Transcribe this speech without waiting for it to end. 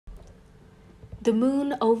The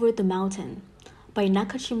Moon Over the Mountain by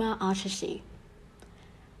Nakajima Atsushi.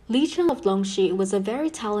 Li Cheng of Longxi was a very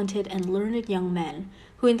talented and learned young man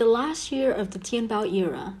who in the last year of the Tianbao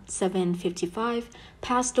era, 755,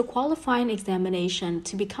 passed the qualifying examination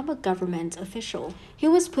to become a government official. He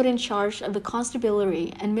was put in charge of the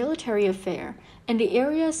constabulary and military affair in the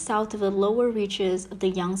area south of the lower reaches of the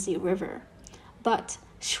Yangtze River. But,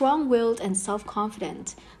 strong-willed and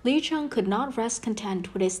self-confident, Li Cheng could not rest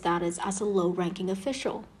content with his status as a low-ranking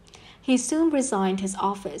official. He soon resigned his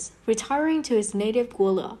office, retiring to his native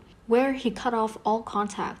Guola, where he cut off all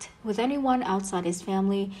contact with anyone outside his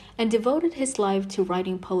family and devoted his life to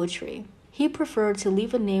writing poetry. He preferred to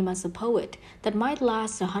leave a name as a poet that might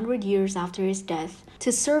last 100 years after his death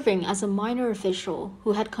to serving as a minor official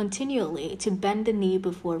who had continually to bend the knee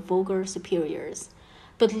before vulgar superiors.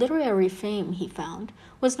 But literary fame, he found,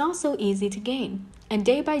 was not so easy to gain, and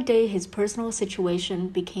day by day his personal situation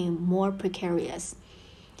became more precarious.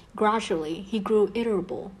 Gradually, he grew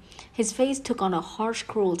irritable. His face took on a harsh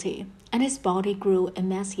cruelty, and his body grew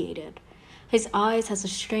emaciated. His eyes had a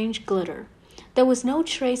strange glitter. There was no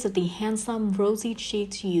trace of the handsome,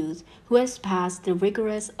 rosy-cheeked youth who has passed the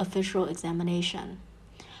rigorous official examination.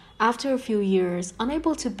 After a few years,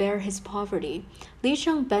 unable to bear his poverty, Li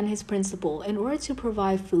Cheng bent his principle in order to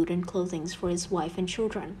provide food and clothing for his wife and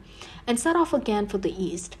children, and set off again for the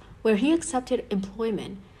east, where he accepted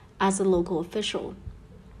employment as a local official.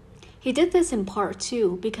 He did this in part,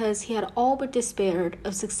 too, because he had all but despaired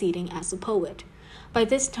of succeeding as a poet. By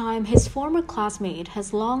this time, his former classmate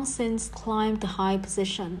has long since climbed the high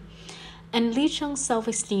position, and Li Cheng's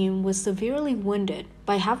self-esteem was severely wounded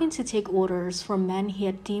by having to take orders from men he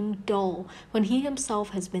had deemed dull when he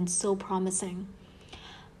himself has been so promising.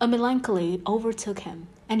 A melancholy overtook him,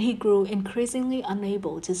 and he grew increasingly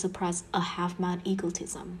unable to suppress a half-mad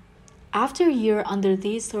egotism. After a year under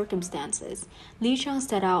these circumstances, Li Cheng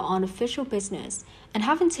set out on official business, and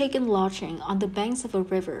having taken lodging on the banks of a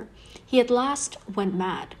river, he at last went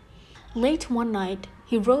mad. Late one night,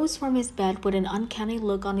 he rose from his bed with an uncanny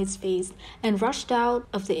look on his face and rushed out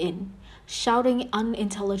of the inn, shouting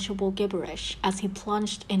unintelligible gibberish as he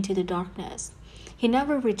plunged into the darkness. He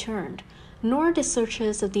never returned, nor did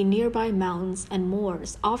searches of the nearby mountains and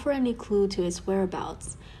moors offer any clue to his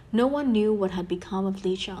whereabouts. No one knew what had become of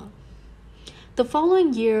Li Cheng. The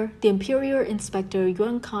following year, the Imperial Inspector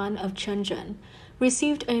Yuan Khan of Shenzhen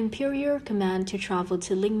received an imperial command to travel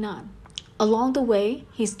to Lingnan. Along the way,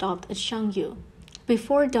 he stopped at Shangyu.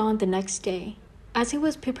 Before dawn the next day, as he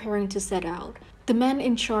was preparing to set out, the men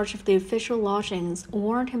in charge of the official lodgings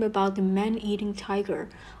warned him about the man-eating tiger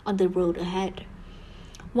on the road ahead.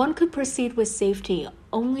 One could proceed with safety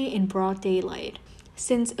only in broad daylight.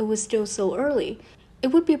 Since it was still so early, it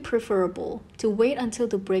would be preferable to wait until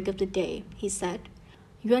the break of the day, he said.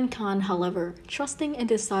 Yuan Khan, however, trusting in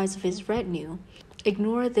the size of his retinue,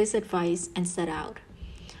 ignored this advice and set out.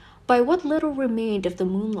 By what little remained of the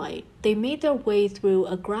moonlight, they made their way through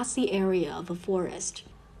a grassy area of a forest,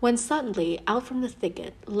 when suddenly out from the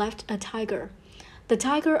thicket leapt a tiger. The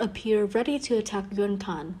tiger appeared ready to attack Yuan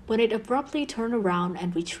Khan when it abruptly turned around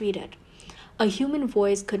and retreated. A human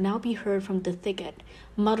voice could now be heard from the thicket,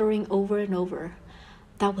 muttering over and over,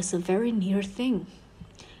 "That was a very near thing."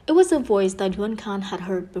 It was a voice that Yuan Khan had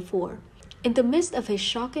heard before. In the midst of his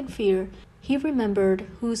shock and fear, he remembered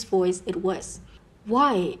whose voice it was.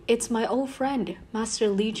 "Why, it's my old friend, Master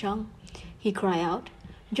Li Cheng," he cried out.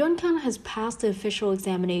 Yuan Khan has passed the official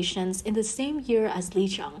examinations in the same year as Li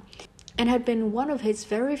Cheng, and had been one of his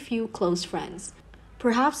very few close friends.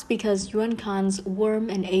 Perhaps because Yuan Khan's warm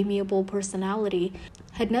and amiable personality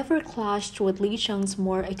had never clashed with Li Cheng's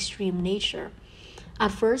more extreme nature.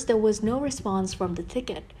 At first, there was no response from the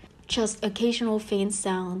thicket, just occasional faint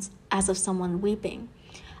sounds as of someone weeping.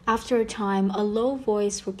 After a time, a low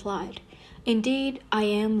voice replied, "Indeed, I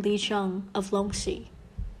am Li Cheng of Longxi."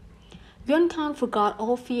 Yuan Khan forgot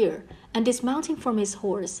all fear, and dismounting from his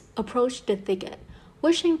horse, approached the thicket,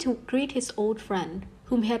 wishing to greet his old friend,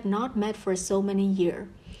 whom he had not met for so many years.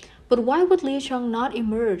 But why would Li Cheng not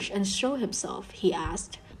emerge and show himself, he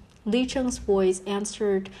asked. Li Cheng's voice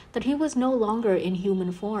answered that he was no longer in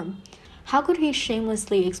human form. How could he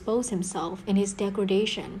shamelessly expose himself in his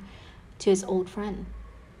degradation to his old friend?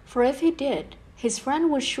 For if he did, his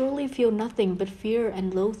friend would surely feel nothing but fear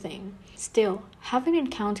and loathing. Still, having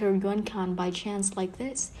encountered Yuan Khan by chance like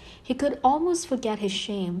this, he could almost forget his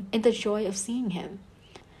shame in the joy of seeing him.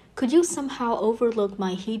 "Could you somehow overlook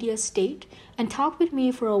my hideous state and talk with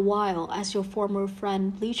me for a while as your former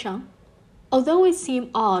friend Li Cheng?" Although it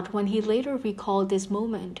seemed odd when he later recalled this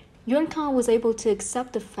moment, Yuan Khan was able to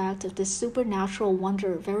accept the fact of this supernatural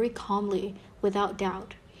wonder very calmly, without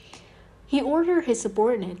doubt. He ordered his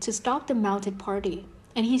subordinate to stop the mounted party,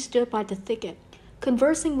 and he stood by the thicket,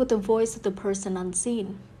 conversing with the voice of the person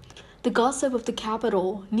unseen. The gossip of the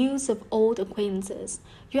capital, news of old acquaintances,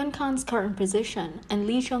 Yuan Kan's current position, and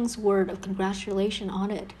Li Cheng's word of congratulation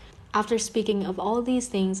on it. After speaking of all these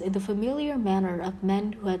things in the familiar manner of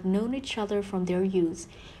men who had known each other from their youth,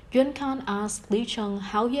 Yuan Kan asked Li Cheng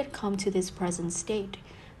how he had come to this present state.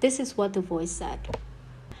 This is what the voice said.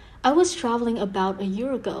 I was traveling about a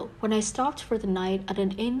year ago when I stopped for the night at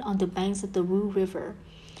an inn on the banks of the Ru River.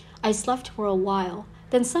 I slept for a while,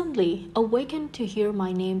 then suddenly awakened to hear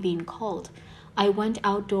my name being called. I went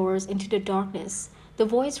outdoors into the darkness, the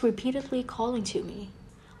voice repeatedly calling to me.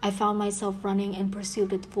 I found myself running in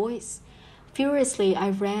pursuit of the voice. Furiously,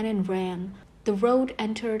 I ran and ran. The road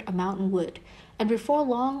entered a mountain wood, and before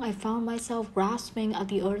long I found myself grasping at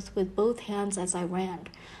the earth with both hands as I ran.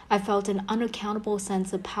 I felt an unaccountable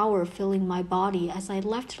sense of power filling my body as I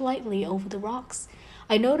leapt lightly over the rocks.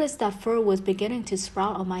 I noticed that fur was beginning to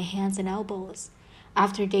sprout on my hands and elbows.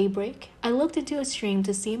 After daybreak, I looked into a stream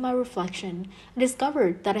to see my reflection and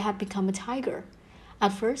discovered that I had become a tiger.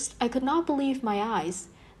 At first, I could not believe my eyes.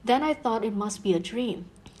 Then I thought it must be a dream.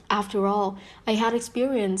 After all, I had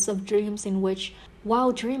experience of dreams in which,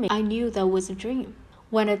 while dreaming, I knew that was a dream.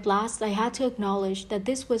 When at last I had to acknowledge that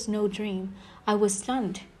this was no dream, I was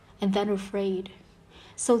stunned and then afraid.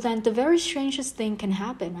 So then the very strangest thing can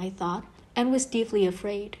happen, I thought, and was deeply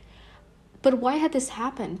afraid. But why had this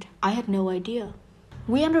happened? I had no idea.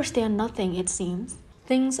 We understand nothing, it seems.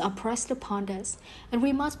 Things are pressed upon us, and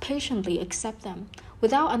we must patiently accept them.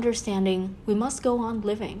 Without understanding, we must go on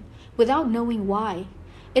living, without knowing why.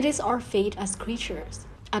 It is our fate as creatures.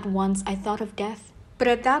 At once I thought of death. But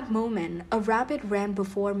at that moment, a rabbit ran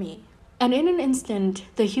before me, and in an instant,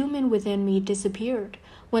 the human within me disappeared.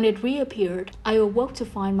 When it reappeared, I awoke to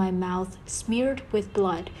find my mouth smeared with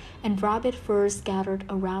blood and rabbit fur scattered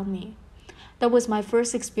around me. That was my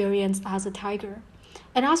first experience as a tiger.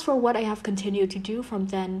 And as for what I have continued to do from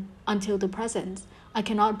then until the present, I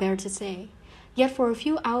cannot bear to say. Yet for a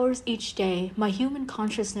few hours each day, my human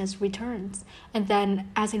consciousness returns, and then,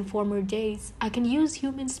 as in former days, I can use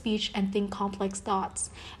human speech and think complex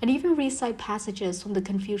thoughts, and even recite passages from the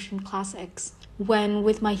Confucian classics. When,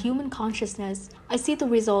 with my human consciousness, I see the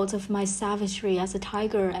results of my savagery as a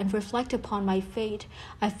tiger and reflect upon my fate,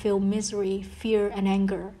 I feel misery, fear, and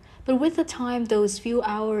anger. But with the time, those few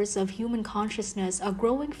hours of human consciousness are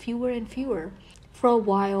growing fewer and fewer. For a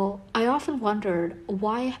while, I often wondered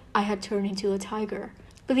why I had turned into a tiger.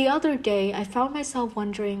 But the other day, I found myself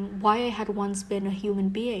wondering why I had once been a human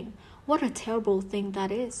being. What a terrible thing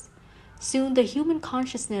that is. Soon the human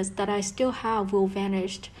consciousness that I still have will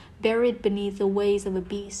vanish, buried beneath the waves of a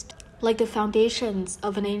beast, like the foundations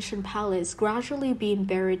of an ancient palace gradually being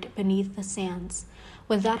buried beneath the sands.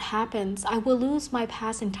 When that happens, I will lose my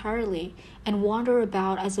past entirely and wander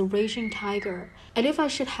about as a raging tiger. And if I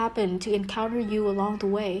should happen to encounter you along the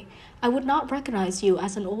way, I would not recognize you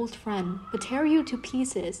as an old friend, but tear you to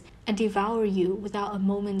pieces and devour you without a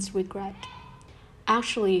moment's regret.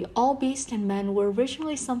 Actually, all beasts and men were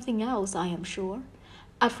originally something else, I am sure.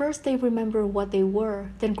 At first they remember what they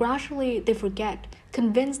were, then gradually they forget,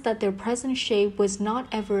 convinced that their present shape was not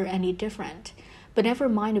ever any different. But never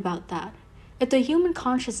mind about that. If the human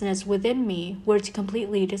consciousness within me were to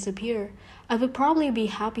completely disappear, I would probably be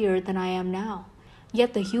happier than I am now.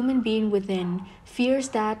 Yet the human being within fears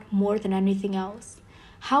that more than anything else.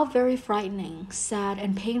 How very frightening, sad,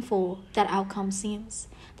 and painful that outcome seems,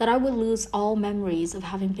 that I would lose all memories of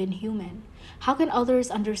having been human. How can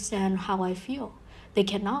others understand how I feel? They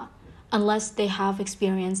cannot, unless they have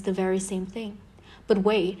experienced the very same thing. But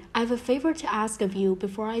wait, I have a favor to ask of you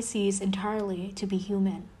before I cease entirely to be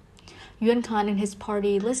human. Yuan Kan and his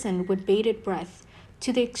party listened with bated breath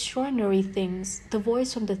to the extraordinary things the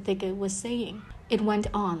voice from the thicket was saying. It went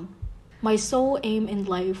on. My sole aim in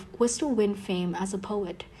life was to win fame as a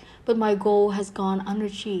poet, but my goal has gone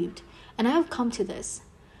unachieved, and I have come to this.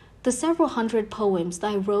 The several hundred poems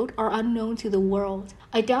that I wrote are unknown to the world.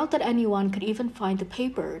 I doubt that anyone could even find the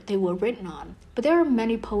paper they were written on. But there are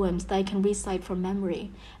many poems that I can recite from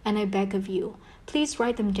memory, and I beg of you, please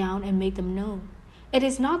write them down and make them known. It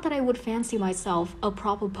is not that I would fancy myself a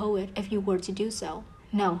proper poet if you were to do so.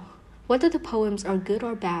 No, whether the poems are good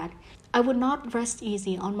or bad, I would not rest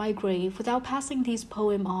easy on my grave without passing these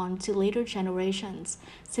poems on to later generations,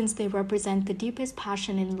 since they represent the deepest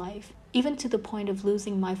passion in life, even to the point of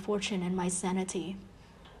losing my fortune and my sanity.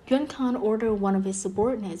 Yuan Kan ordered one of his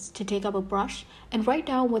subordinates to take up a brush and write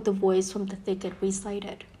down what the voice from the thicket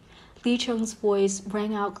recited. Li Cheng's voice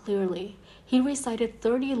rang out clearly. He recited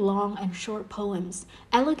 30 long and short poems,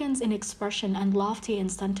 elegant in expression and lofty in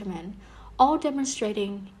sentiment. all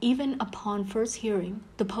demonstrating, even upon first hearing,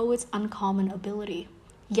 the poet's uncommon ability.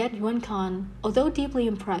 Yet Yuan Kan, although deeply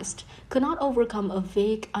impressed, could not overcome a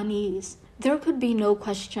vague unease. There could be no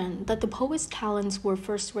question that the poet's talents were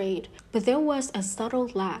first-rate, but there was a subtle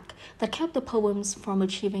lack that kept the poems from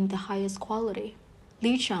achieving the highest quality.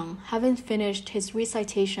 Li Cheng, having finished his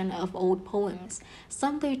recitation of old poems,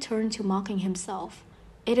 suddenly turned to mocking himself.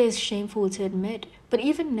 It is shameful to admit, but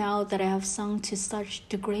even now that I have sunk to such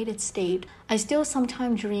degraded state, I still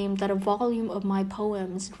sometimes dream that a volume of my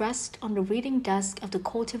poems rests on the reading desk of the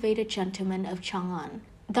cultivated gentleman of Chang'an.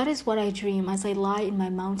 That is what I dream as I lie in my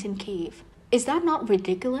mountain cave. Is that not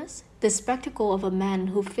ridiculous? The spectacle of a man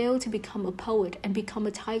who failed to become a poet and become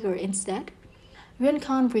a tiger instead? Yuan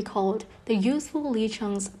Kan recalled the youthful Li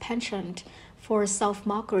Cheng's penchant for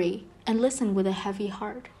self-mockery and listened with a heavy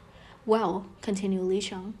heart. Well, continued Li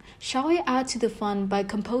Cheng, shall I add to the fun by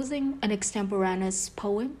composing an extemporaneous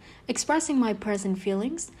poem expressing my present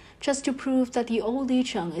feelings, just to prove that the old Li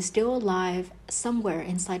Cheng is still alive somewhere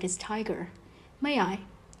inside his tiger? May I?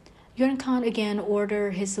 Yuan Kan again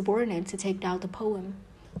ordered his subordinate to take down the poem,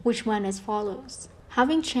 which went as follows.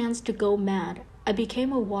 Having chanced to go mad, I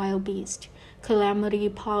became a wild beast. Calamity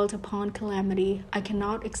piled upon calamity, I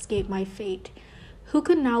cannot escape my fate. Who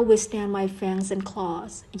could now withstand my fangs and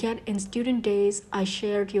claws? Yet in student days I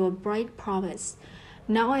shared your bright promise.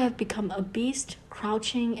 Now I have become a beast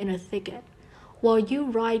crouching in a thicket, while you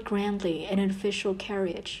ride grandly in an official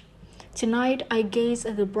carriage. Tonight I gaze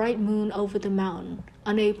at the bright moon over the mountain,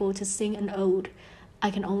 unable to sing an ode.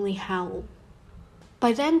 I can only howl.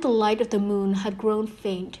 By then the light of the moon had grown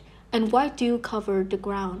faint, and white dew covered the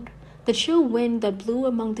ground. The chill wind that blew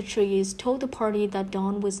among the trees told the party that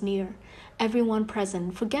dawn was near. Everyone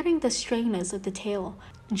present, forgetting the strangeness of the tale,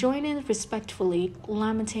 joined in respectfully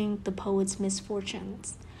lamenting the poet's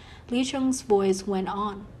misfortunes. Li Cheng's voice went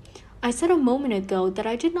on. I said a moment ago that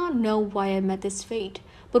I did not know why I met this fate,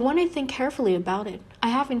 but when I think carefully about it, I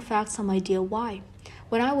have in fact some idea why.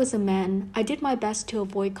 When I was a man, I did my best to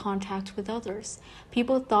avoid contact with others.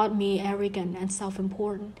 People thought me arrogant and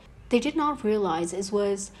self-important. They did not realize it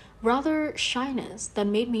was rather shyness that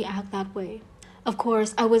made me act that way. Of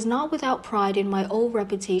course, I was not without pride in my old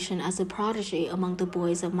reputation as a prodigy among the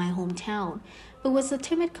boys of my hometown. It was a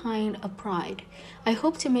timid kind of pride. I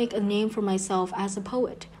hoped to make a name for myself as a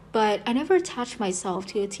poet, but I never attached myself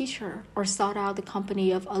to a teacher or sought out the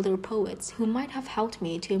company of other poets who might have helped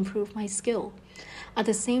me to improve my skill. At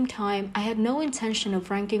the same time, I had no intention of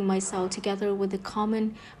ranking myself together with the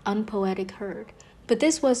common, unpoetic herd. But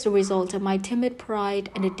this was the result of my timid pride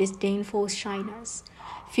and a disdainful shyness.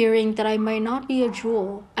 Fearing that I might not be a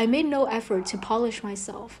jewel, I made no effort to polish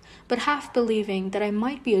myself, but half believing that I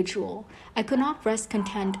might be a jewel, I could not rest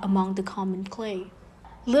content among the common clay.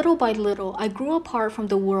 Little by little, I grew apart from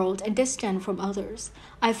the world and distant from others.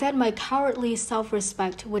 I fed my cowardly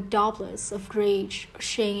self-respect with doublets of rage,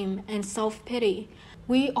 shame, and self-pity.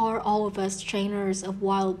 We are all of us trainers of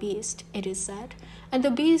wild beasts, it is said, and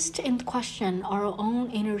the beast in question are our own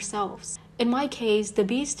inner selves. In my case, the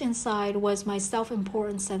beast inside was my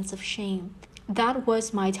self-important sense of shame. That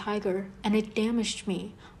was my tiger, and it damaged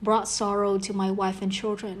me, brought sorrow to my wife and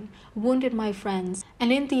children, wounded my friends,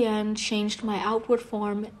 and in the end changed my outward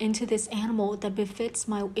form into this animal that befits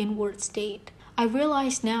my inward state. I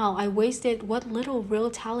realize now I wasted what little real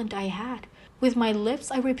talent I had. With my lips,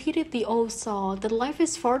 I repeated the old saw that life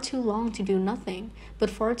is far too long to do nothing, but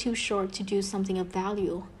far too short to do something of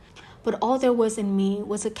value. But all there was in me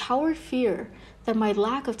was a coward fear that my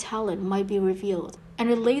lack of talent might be revealed, and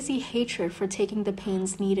a lazy hatred for taking the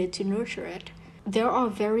pains needed to nurture it. There are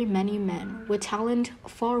very many men with talent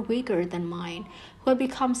far weaker than mine who have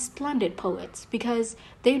become splendid poets because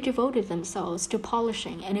they devoted themselves to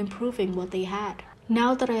polishing and improving what they had.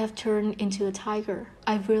 Now that I have turned into a tiger,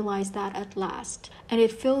 I realize that at last, and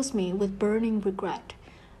it fills me with burning regret.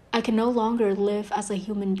 I can no longer live as a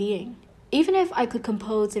human being. Even if I could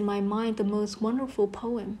compose in my mind the most wonderful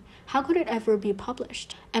poem, how could it ever be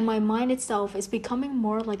published? And my mind itself is becoming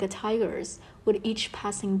more like a tiger's with each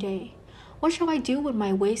passing day. What shall I do with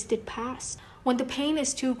my wasted past? When the pain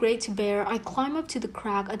is too great to bear, I climb up to the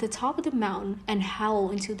crag at the top of the mountain and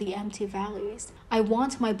howl into the empty valleys. I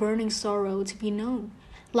want my burning sorrow to be known.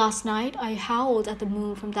 Last night, I howled at the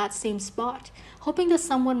moon from that same spot, hoping that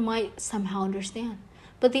someone might somehow understand.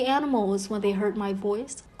 But the animals, when they heard my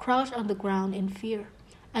voice, crouched on the ground in fear.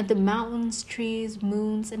 And the mountains, trees,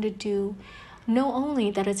 moons, and the dew know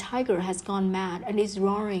only that a tiger has gone mad and is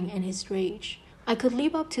roaring in his rage. I could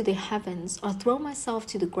leap up to the heavens or throw myself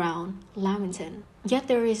to the ground, lamenting. Yet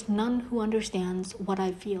there is none who understands what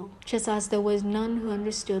I feel, just as there was none who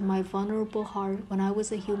understood my vulnerable heart when I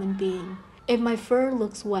was a human being. If my fur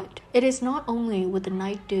looks wet, it is not only with the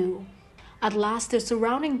night dew. At last the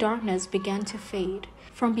surrounding darkness began to fade.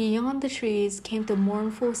 From beyond the trees came the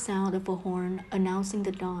mournful sound of a horn announcing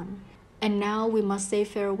the dawn. And now we must say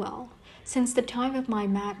farewell, since the time of my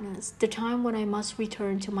madness, the time when I must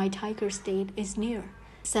return to my tiger state is near,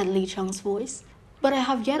 said Li Cheng's voice. But I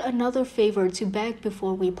have yet another favor to beg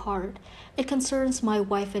before we part. It concerns my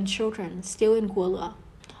wife and children, still in Guola.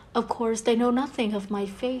 Of course, they know nothing of my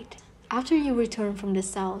fate. After you return from the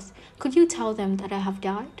south, could you tell them that I have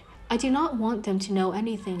died? I do not want them to know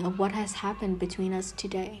anything of what has happened between us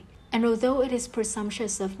today. And although it is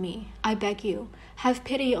presumptuous of me, I beg you, have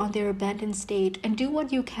pity on their abandoned state and do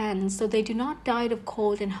what you can so they do not die of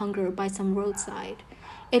cold and hunger by some roadside.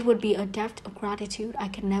 It would be a debt of gratitude I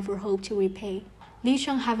can never hope to repay. Li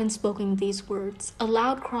Cheng having spoken these words, a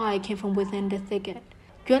loud cry came from within the thicket.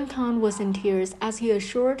 Yuan Kan was in tears as he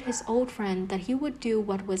assured his old friend that he would do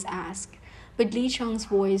what was asked, but Li Cheng's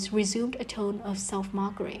voice resumed a tone of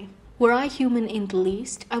self-mockery. Were I human in the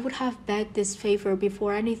least, I would have begged this favor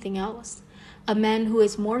before anything else. A man who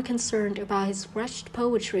is more concerned about his wretched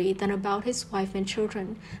poetry than about his wife and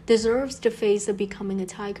children deserves the face of becoming a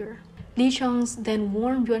tiger. Li Cheng then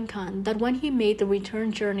warned Yuan Kan that when he made the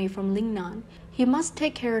return journey from Lingnan, he must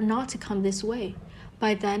take care not to come this way.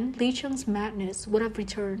 By then, Li Cheng's madness would have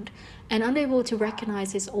returned, and unable to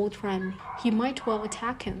recognize his old friend, he might well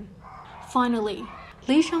attack him. Finally,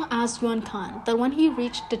 Li Cheng asked Yuan Kan that when he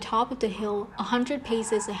reached the top of the hill 100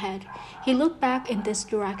 paces ahead, he looked back in this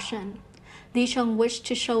direction. Li Cheng wished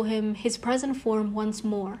to show him his present form once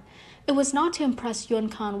more. It was not to impress Yuan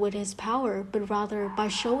Kan with his power, but rather by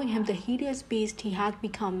showing him the hideous beast he had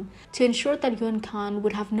become, to ensure that Yuan Kan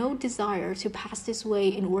would have no desire to pass this way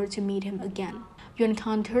in order to meet him again. Yuan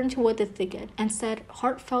Kan turned toward the thicket and said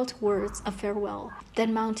heartfelt words of farewell,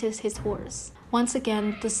 then mounted his horse. Once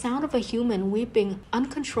again, the sound of a human weeping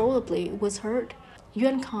uncontrollably was heard.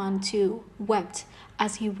 Yuan Kan, too, wept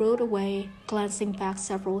as he rode away, glancing back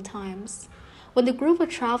several times. When the group of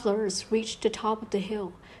travelers reached the top of the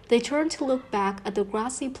hill, they turned to look back at the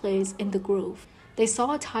grassy place in the grove. They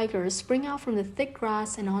saw a tiger spring out from the thick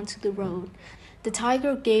grass and onto the road. The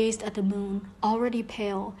tiger gazed at the moon, already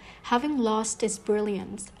pale, having lost its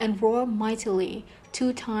brilliance, and roared mightily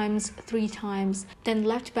 2 times, 3 times, then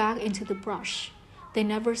leapt back into the brush. They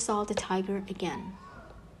never saw the tiger again.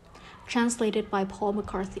 Translated by Paul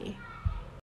McCarthy.